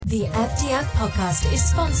The FDF podcast is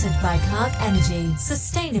sponsored by Clark Energy,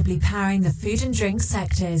 sustainably powering the food and drink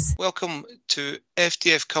sectors. Welcome to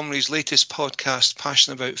FDF Cymru's latest podcast,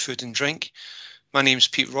 Passionate About Food and Drink. My name's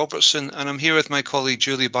Pete Robertson, and I'm here with my colleague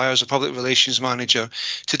Julie Byers, a Public Relations Manager,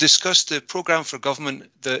 to discuss the programme for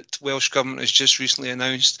government that Welsh Government has just recently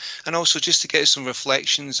announced, and also just to get some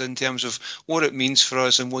reflections in terms of what it means for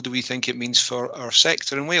us and what do we think it means for our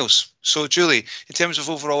sector in Wales. So, Julie, in terms of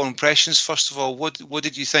overall impressions, first of all, what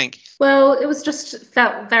did you think? Well, it was just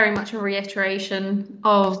felt very much a reiteration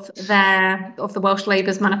of the Welsh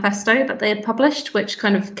Labour's manifesto that they had published, which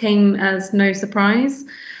kind of came as no surprise.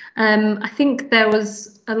 I think there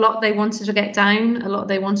was a lot they wanted to get down, a lot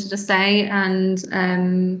they wanted to say, and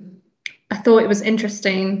I thought it was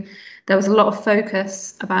interesting. There was a lot of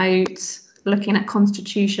focus about looking at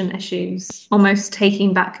constitution issues, almost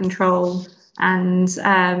taking back control, and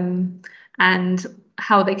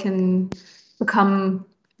how they can become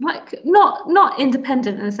like not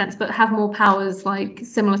independent in a sense, but have more powers, like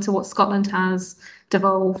similar to what Scotland has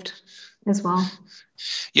devolved as well.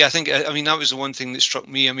 Yeah, I mean, that was the one thing that struck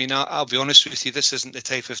me. I mean, I'll be honest with you, this isn't the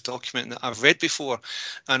type of document that I've read before.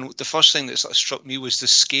 And the first thing that sort of struck me was the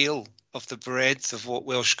scale of the breadth of what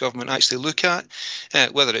Welsh Government actually look at,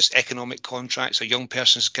 whether it's economic contracts or young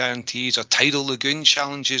persons guarantees or tidal lagoon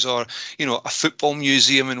challenges or, a football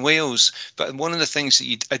museum in Wales. But one of the things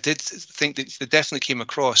that I did think that they definitely came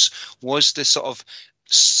across was the sort of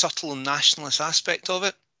subtle nationalist aspect of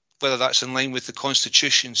it, whether that's in line with the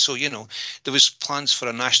Constitution. So, there was plans for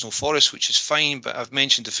a national forest, which is fine, but I've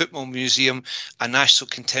mentioned the Football Museum, a National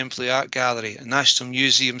Contemporary Art Gallery, a National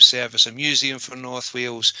Museum Service, a museum for North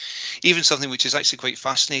Wales, even something which is actually quite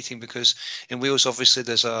fascinating because in Wales, obviously,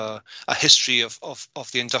 there's a history of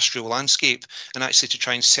the industrial landscape, and actually to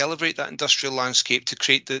try and celebrate that industrial landscape to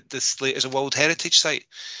create the slate as a World Heritage Site.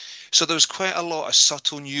 So there was quite a lot of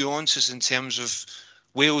subtle nuances in terms of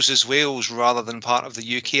Wales is Wales rather than part of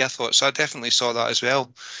the UK, I thought. So I definitely saw that as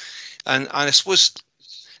well. And I suppose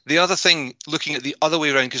the other thing, looking at the other way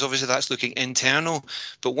around, because obviously that's looking internal,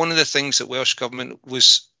 but one of the things that Welsh Government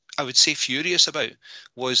was, I would say, furious about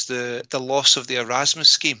was the loss of the Erasmus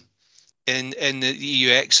scheme in the EU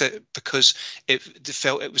exit, because they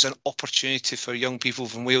felt it was an opportunity for young people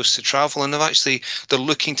from Wales to travel, and they're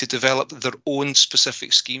looking to develop their own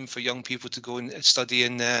specific scheme for young people to go and study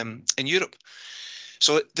in Europe.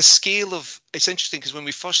 So the scale of it's interesting because when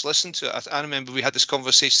we first listened to it, I remember we had this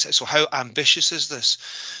conversation. So how ambitious is this?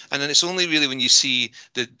 And then it's only really when you see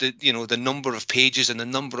the number of pages and the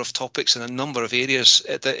number of topics and the number of areas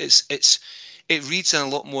that it reads in a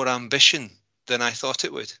lot more ambition than I thought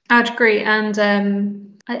it would. I'd agree, and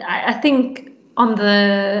I think on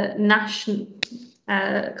the national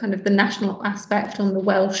the national aspect, on the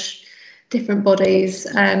Welsh different bodies,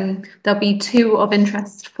 there'll be two of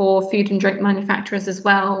interest for food and drink manufacturers as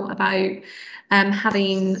well, about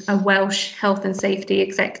having a Welsh health and safety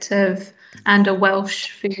executive and a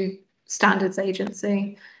Welsh food standards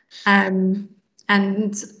agency, and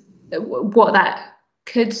what that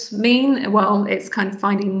could mean. Well, it's kind of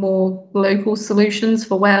finding more local solutions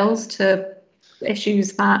for Wales to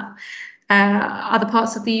issues that other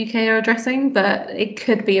parts of the UK are addressing, but it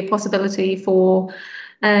could be a possibility for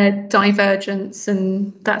divergence,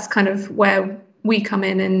 and that's kind of where we come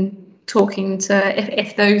in talking to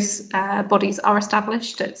if those bodies are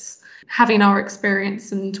established. It's having our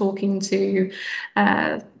experience and talking to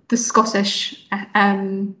the Scottish,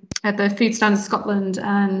 the Food Standards Scotland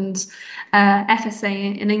and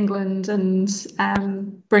FSA in England,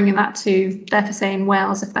 and bringing that to the FSA in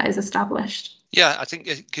Wales if that is established. Yeah, I think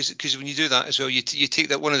because when you do that as well, you take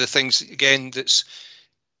that. One of the things again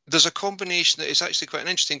there's a combination that is actually quite an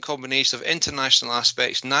interesting combination of international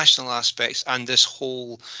aspects, national aspects, and this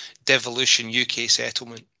whole devolution UK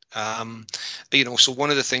settlement. So one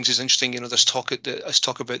of the things is interesting. There's talk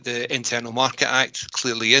about the Internal Market Act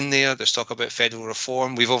clearly in there. There's talk about federal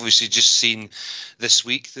reform. We've obviously just seen this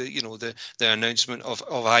week the announcement of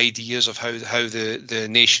ideas of how the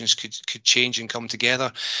nations could change and come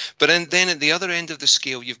together. But then at the other end of the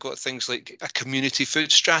scale, you've got things like a community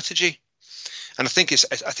food strategy. And I think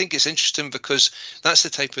it's interesting because that's the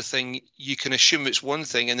type of thing you can assume it's one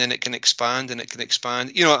thing and then it can expand and it can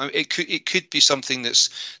expand. It could be something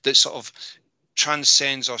that sort of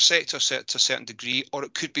transcends our sector to a certain degree, or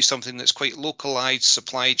it could be something that's quite localized,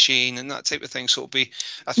 supply chain and that type of thing. So I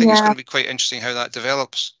think it's going to be quite interesting how that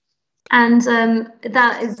develops. And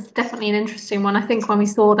that is definitely an interesting one. I think when we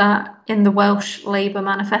saw that in the Welsh Labour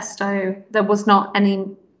manifesto, there was not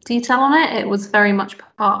any detail on it. It was very much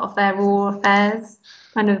part of their rural affairs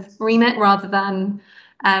kind of remit rather than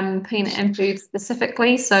peanut in food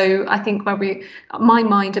specifically. So I think my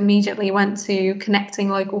mind immediately went to connecting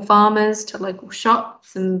local farmers to local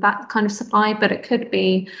shops and that kind of supply, but it could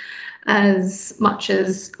be as much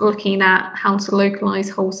as looking at how to localize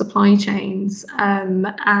whole supply chains and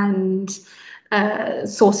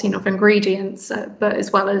sourcing of ingredients, but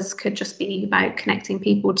as well as could just be about connecting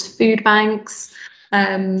people to food banks.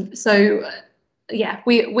 So yeah,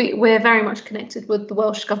 we're very much connected with the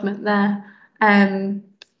Welsh Government there.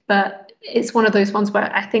 But it's one of those ones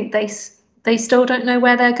where I think they still don't know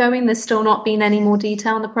where they're going. There's still not been any more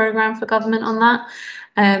detail in the programme for government on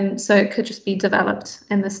that. So it could just be developed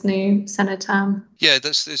in this new Senedd term. Yeah,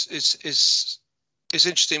 it's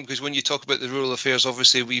interesting because when you talk about the rural affairs,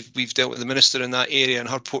 obviously we've dealt with the minister in that area, and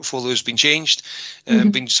her portfolio has been changed,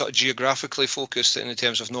 been sort of geographically focused in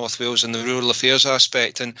terms of North Wales and the rural affairs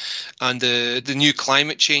aspect, and the new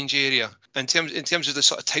climate change area. In terms of the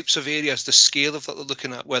sort of types of areas, the scale of that they're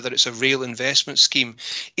looking at, whether it's a rail investment scheme,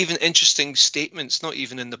 even interesting statements, not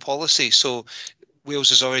even in the policy. So Wales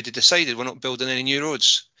has already decided we're not building any new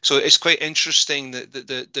roads. So it's quite interesting that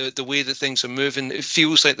the way that things are moving. It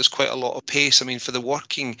feels like there's quite a lot of pace. I mean, for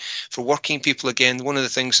working people, again, one of the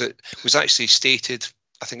things that was actually stated,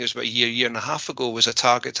 I think it was about a year and a half ago, was a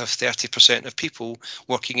target of 30% of people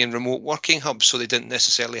working in remote working hubs, so they didn't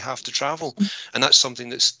necessarily have to travel. And that's something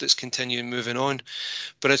that's continuing moving on.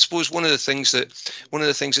 But I suppose one of the things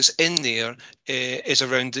that's in there is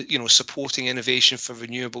around supporting innovation for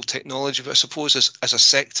renewable technology. But I suppose as a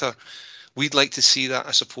sector, we'd like to see that,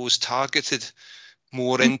 I suppose, targeted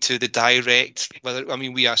more into the direct,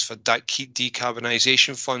 we asked for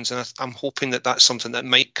decarbonisation funds, and I'm hoping that that's something that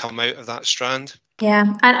might come out of that strand. Yeah,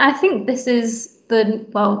 and I think this is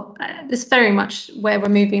this very much where we're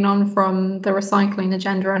moving on from the recycling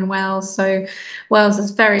agenda in Wales. So Wales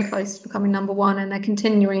is very close to becoming number one, and they're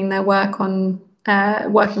continuing their work on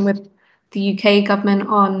working with the UK government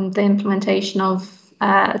on the implementation of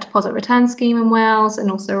a deposit return scheme in Wales, and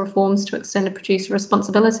also reforms to extended producer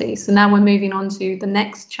responsibility. So now we're moving on to the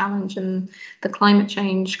next challenge in the climate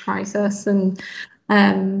change crisis, and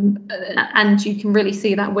you can really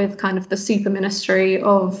see that with kind of the super ministry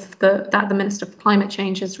of that the Minister for Climate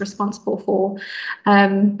Change is responsible for,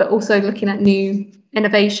 but also looking at new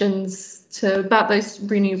innovations about those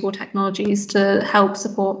renewable technologies to help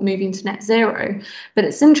support moving to net zero. But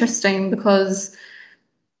it's interesting because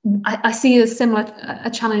I see a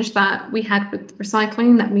challenge that we had with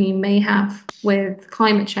recycling that we may have with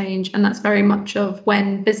climate change, and that's very much of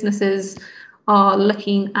when businesses are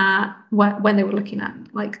looking at when they were looking at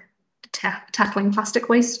like tackling plastic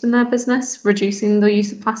waste in their business, reducing the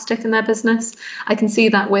use of plastic in their business. I can see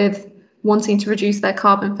that with wanting to reduce their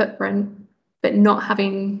carbon footprint, but not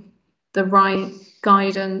having the right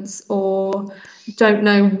guidance or don't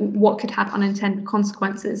know what could have unintended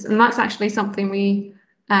consequences. And that's actually something we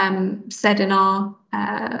said in our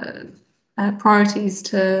priorities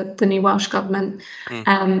to the new Welsh Government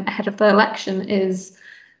ahead of the election, is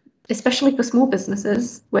especially for small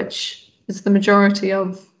businesses, which is the majority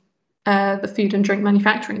of the food and drink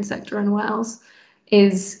manufacturing sector in Wales,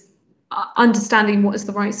 is understanding what is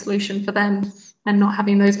the right solution for them and not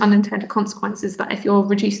having those unintended consequences, that if you're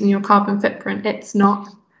reducing your carbon footprint, it's not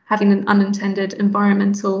having an unintended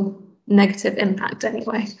environmental negative impact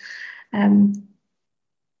anyway.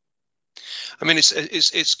 I mean,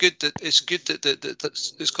 it's good that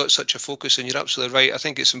it's got such a focus, and you're absolutely right. I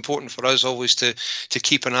think it's important for us always to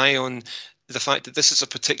keep an eye on the fact that this is a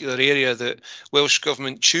particular area that Welsh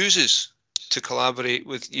Government chooses to collaborate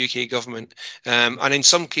with UK government, and in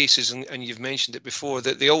some cases, and you've mentioned it before,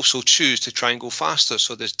 that they also choose to try and go faster.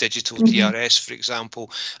 So there's digital DRS, for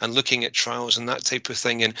example, and looking at trials and that type of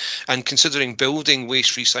thing, and considering building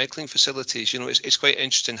waste recycling facilities. It's quite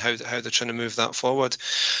interesting how they're trying to move that forward.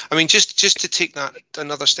 I mean, just to take that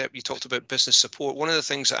another step, you talked about business support. One of the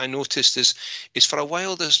things that I noticed is for a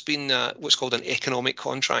while there's been what's called an economic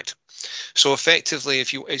contract. So effectively,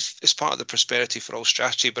 it's part of the Prosperity for All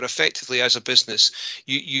strategy, but effectively as a business,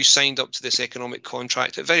 you signed up to this economic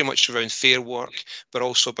contract, very much around fair work, but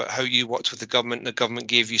also about how you worked with the government, and the government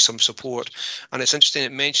gave you some support. And it's interesting,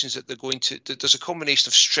 it mentions that there's a combination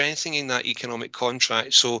of strengthening that economic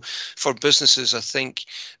contract. So for businesses, I think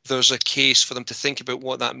there's a case for them to think about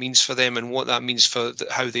what that means for them them and what that means for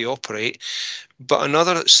how they operate. But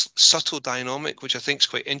another subtle dynamic, which I think is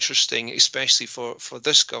quite interesting, especially for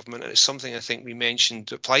this government, and it's something I think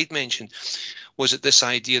Plaid mentioned, was it this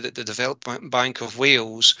idea that the Development Bank of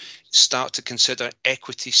Wales start to consider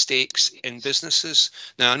equity stakes in businesses.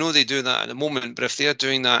 Now, I know they do that at the moment, but if they're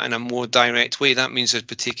doing that in a more direct way, that means they'd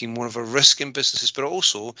be taking more of a risk in businesses, but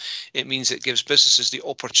also it means it gives businesses the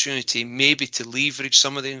opportunity maybe to leverage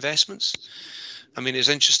some of the investments. I mean, it's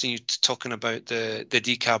interesting you talking about the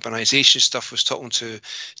decarbonisation stuff. I was talking to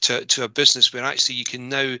a business where actually you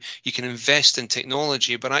can invest in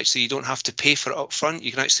technology, but actually you don't have to pay for it up front.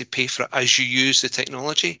 You can actually pay for it as you use the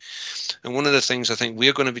technology. And one of the things I think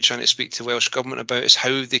we're going to be trying to speak to Welsh Government about is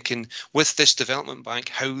how they can, with this development bank,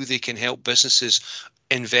 how they can help businesses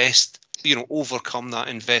invest, overcome that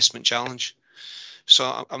investment challenge.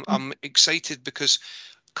 So I'm excited because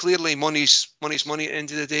clearly money's money at the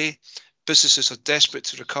end of the day. Businesses are desperate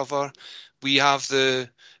to recover.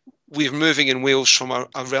 We're moving in Wales from a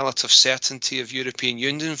relative certainty of European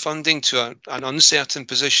Union funding to an uncertain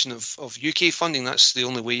position of UK funding. That's the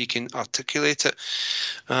only way you can articulate it.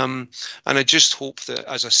 And I just hope that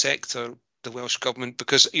as a sector, the Welsh Government,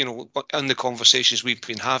 because, in the conversations we've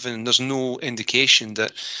been having, there's no indication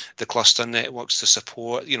that the cluster networks to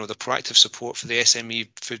support, the proactive support for the SME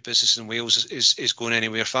food business in Wales is going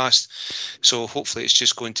anywhere fast. So hopefully it's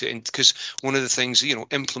just going to, because one of the things,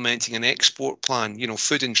 implementing an export plan,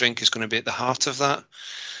 food and drink is going to be at the heart of that.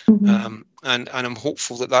 Mm-hmm. And I'm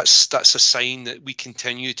hopeful that that's a sign that we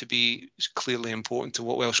continue to be clearly important to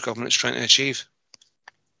what Welsh Government is trying to achieve.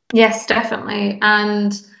 Yes, definitely.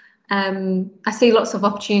 And I see lots of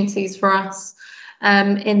opportunities for us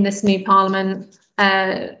in this new Parliament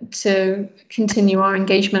to continue our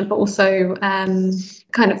engagement, but also there's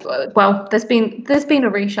been a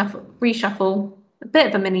reshuffle, a bit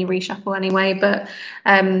of a mini reshuffle anyway, but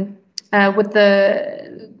with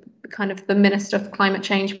the kind of the Minister for Climate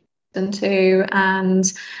Change and the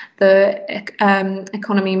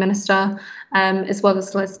Economy Minister, as well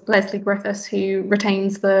as Leslie Griffiths, who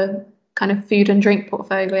retains the kind of food and drink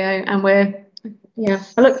portfolio, and I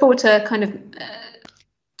look forward to kind of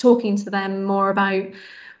talking to them more about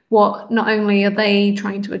what not only are they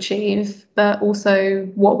trying to achieve, but also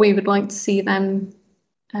what we would like to see them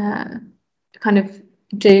kind of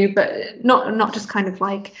do, but not just kind of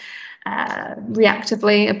like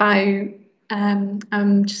reactively about.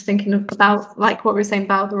 I'm just thinking about like what we were saying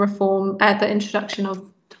about the reform, the introduction of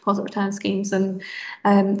deposit return schemes and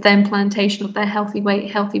the implementation of their Healthy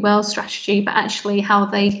Weight, Healthy Well strategy, but actually how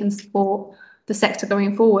they can support the sector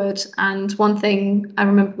going forward. And one thing I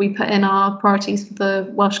remember we put in our priorities for the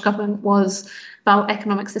Welsh Government was about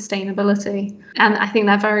economic sustainability. And I think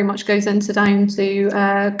that very much goes down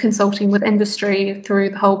to consulting with industry through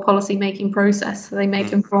the whole policy making process, so they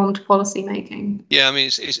make informed policy making. Yeah, I mean, I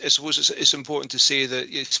suppose it's important to say that,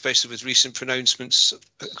 especially with recent pronouncements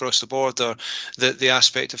across the border, that the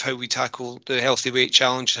aspect of how we tackle the healthy weight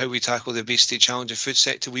challenge, how we tackle the obesity challenge of food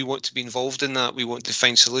sector, we want to be involved in that. We want to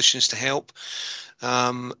find solutions to help.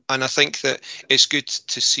 And I think that it's good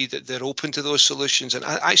to see that they're open to those solutions. And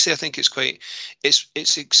I think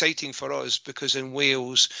it's exciting for us because in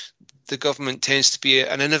Wales, the government tends to be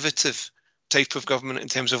an innovative type of government in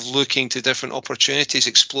terms of looking to different opportunities,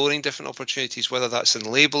 exploring different opportunities, whether that's in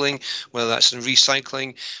labelling, whether that's in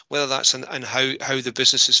recycling, whether that's in how the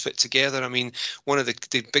businesses fit together. I mean, one of the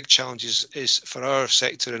big challenges is for our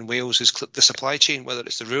sector in Wales is the supply chain, whether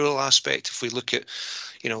it's the rural aspect. If we look at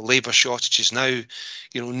labour shortages now,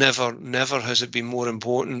 never has it been more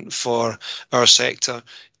important for our sector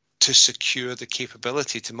to secure the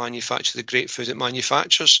capability to manufacture the great food it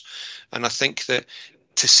manufactures. And I think that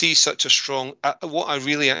to see such a strong, what I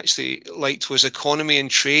really actually liked was economy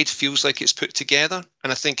and trade feels like it's put together.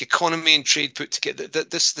 And I think economy and trade put together,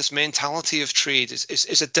 that this mentality of trade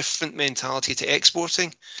is a different mentality to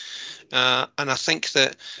exporting. And I think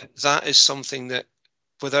that is something that,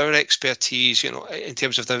 with our expertise, in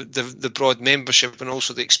terms of the broad membership and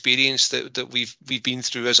also the experience that we've been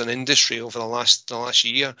through as an industry over the last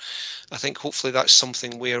year, I think hopefully that's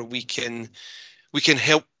something where we can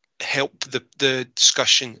help the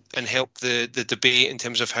discussion and help the debate in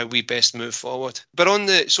terms of how we best move forward. But on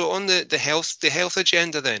the health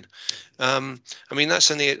agenda, then, I mean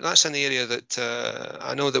that's an area that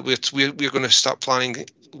I know that we're going to start planning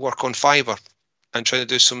work on fibre and trying to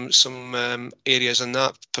do some areas in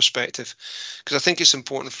that perspective, because I think it's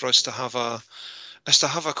important for us to have a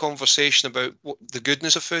conversation about the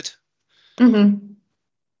goodness of food. Mm-hmm.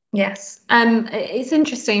 Yes, it's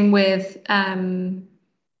interesting with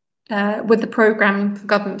with the programme for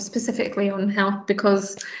government specifically on health,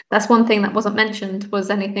 because that's one thing that wasn't mentioned was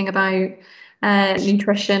anything about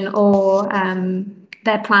nutrition or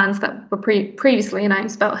their plans that were previously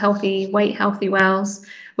announced about Healthy Weight, Healthy Wales,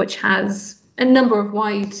 which has a number of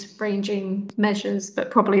wide-ranging measures,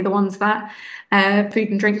 but probably the ones that food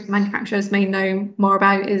and drink manufacturers may know more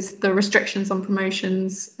about is the restrictions on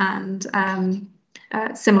promotions and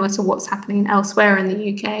similar to what's happening elsewhere in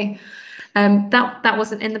the UK. That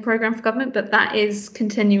wasn't in the programme for government, but that is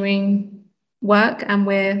continuing work, and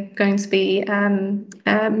we're going to be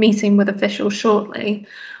meeting with officials shortly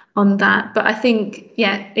on that. But I think,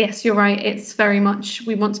 yes, you're right. It's very much,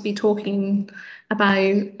 we want to be talking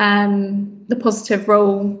about the positive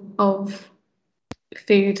role of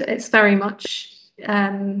food. It's very much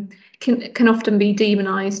can often be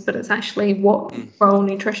demonized, but it's actually what role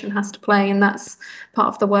nutrition has to play, and that's part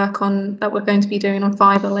of the work that we're going to be doing on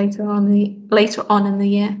fibre later on in the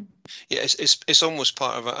year. Yeah, it's almost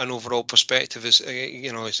part of an overall perspective. Is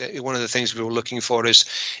one of the things we were looking for is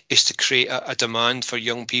to create a demand for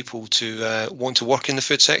young people to want to work in the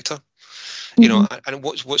food sector. And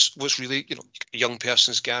what's really, a young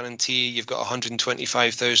person's guarantee. You've got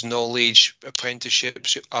 125,000 all-age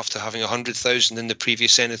apprenticeships after having 100,000 in the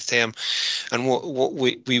previous Senedd term. And what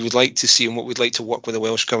we would like to see, and what we'd like to work with the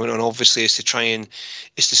Welsh Government on, obviously, is to try and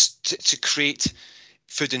to create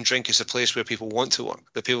food and drink as a place where people want to work.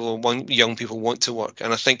 Young people want to work,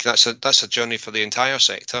 and I think that's a journey for the entire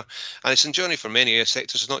sector, and it's a journey for many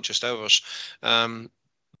sectors, not just ours.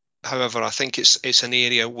 However, I think it's an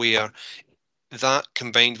area where that,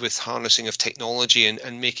 combined with harnessing of technology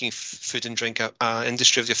and making food and drink an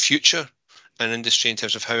industry of the future, an industry in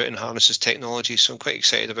terms of how it harnesses technology. So I'm quite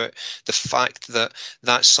excited about the fact that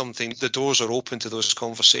that's something, the doors are open to those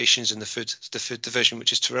conversations in the food division,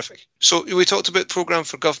 which is terrific. So we talked about programme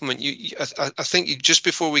for government. I think just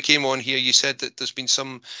before we came on here, you said that there's been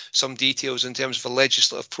some details in terms of a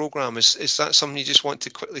legislative programme. Is that something you just want to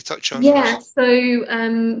quickly touch on? Yeah,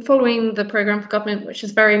 so following the programme for government, which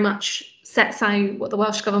is very much sets out what the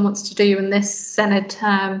Welsh Government wants to do in this Senedd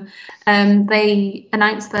term, they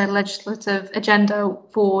announced their legislative agenda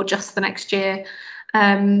for just the next year.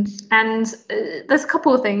 And there's a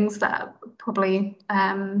couple of things that probably,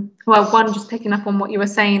 one, just picking up on what you were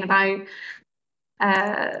saying about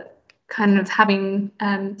kind of having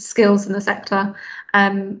skills in the sector,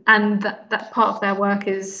 and that part of their work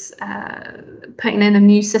is putting in a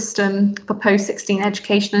new system for post-16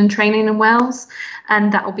 education and training in Wales,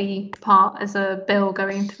 and that will be part as a bill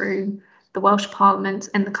going through the Welsh Parliament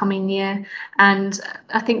in the coming year. And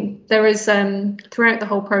I think there is, throughout the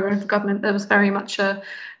whole programme for government, there was very much a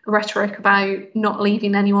rhetoric about not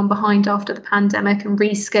leaving anyone behind after the pandemic and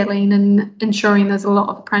reskilling and ensuring there's a lot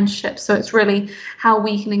of apprenticeships. So it's really how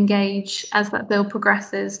we can engage as that bill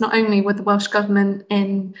progresses, not only with the Welsh Government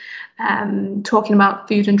in talking about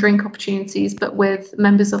food and drink opportunities, but with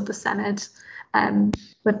members of the Senedd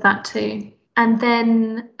with that too. And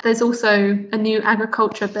then there's also a new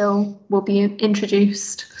agriculture bill will be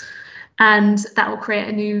introduced, and that will create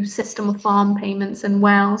a new system of farm payments in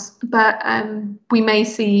Wales. But we may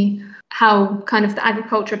see how kind of the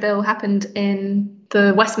agriculture bill happened in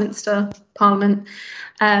the Westminster Parliament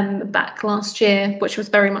back last year, which was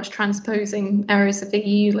very much transposing areas of the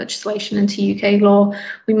EU legislation into UK law.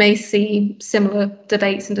 We may see similar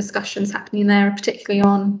debates and discussions happening there, particularly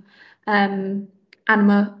on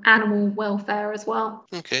animal welfare as well.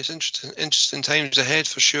 Okay, it's interesting times ahead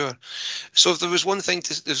for sure. So if there was one thing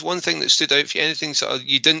that stood out for you, anything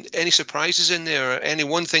any surprises in there, or any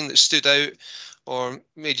one thing that stood out or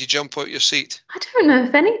made you jump out your seat? I don't know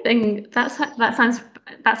if anything. That sounds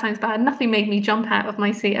bad. Nothing made me jump out of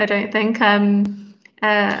my seat, I don't think.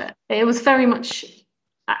 It was very much,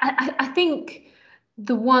 I think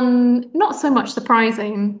the one, not so much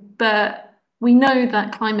surprising, but we know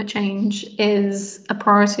that climate change is a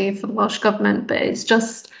priority for the Welsh Government, but it's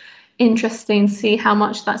just interesting to see how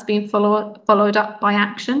much that's being followed up by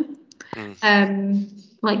action.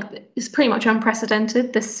 It's pretty much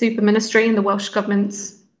unprecedented, this super ministry in the Welsh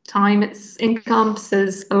Government's time. It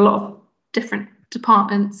encompasses a lot of different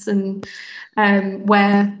departments, and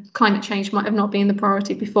where climate change might have not been the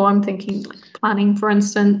priority before. I'm thinking like planning, for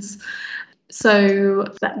instance. So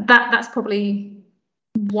that's probably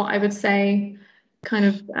what I would say kind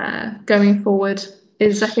of going forward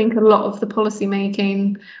is, I think a lot of the policy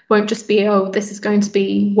making won't just be, this is going to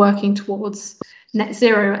be working towards net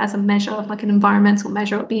zero as a measure, like an environmental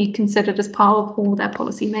measure. It'll be considered as part of all their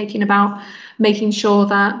policy making about making sure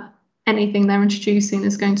that anything they're introducing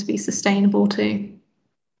is going to be sustainable too.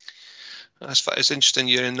 It's interesting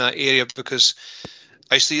you're in that area, because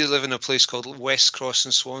I used to live in a place called West Cross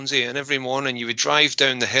in Swansea, and every morning you would drive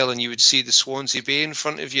down the hill and you would see the Swansea Bay in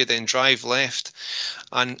front of you, then drive left.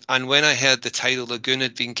 And when I heard the tidal lagoon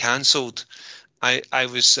had been cancelled, I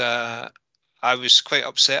was quite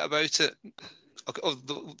upset about it.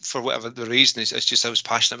 For whatever the reason, it's just I was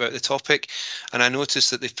passionate about the topic, and I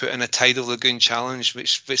noticed that they've put in a tidal lagoon challenge,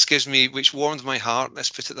 which warmed my heart. Let's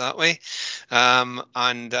put it that way.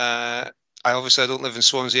 I don't live in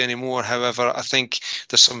Swansea anymore. However, I think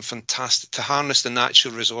there's some fantastic to harness the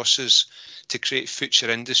natural resources to create future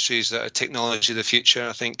industries that are technology of the future.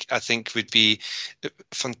 I think would be a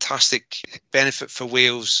fantastic benefit for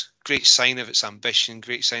Wales. Great sign of its ambition,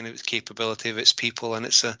 great sign of its capability of its people, and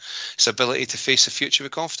its ability to face the future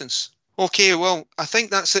with confidence. Okay, well, I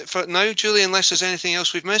think that's it for now, Julie, unless there's anything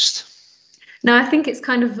else we've missed. No, I think it's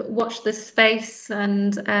kind of watch this space,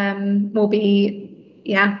 and we'll be,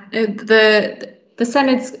 the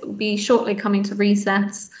Synods will be shortly coming to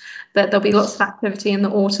recess, but there'll be lots of activity in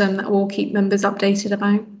the autumn that we'll keep members updated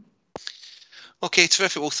about. Okay,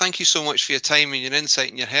 terrific. Well, thank you so much for your time and your insight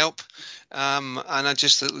and your help. And I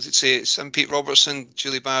just say I'm Pete Robertson.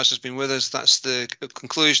 Julie Byers has been with us. That's the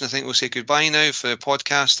conclusion. I think we'll say goodbye now for the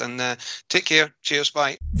podcast, and take care. Cheers.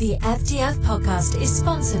 Bye. The FDF podcast is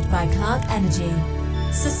sponsored by Clark Energy,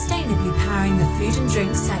 sustainably powering the food and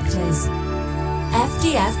drink sectors.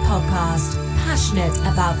 FDF podcast, passionate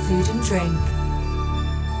about food and drink.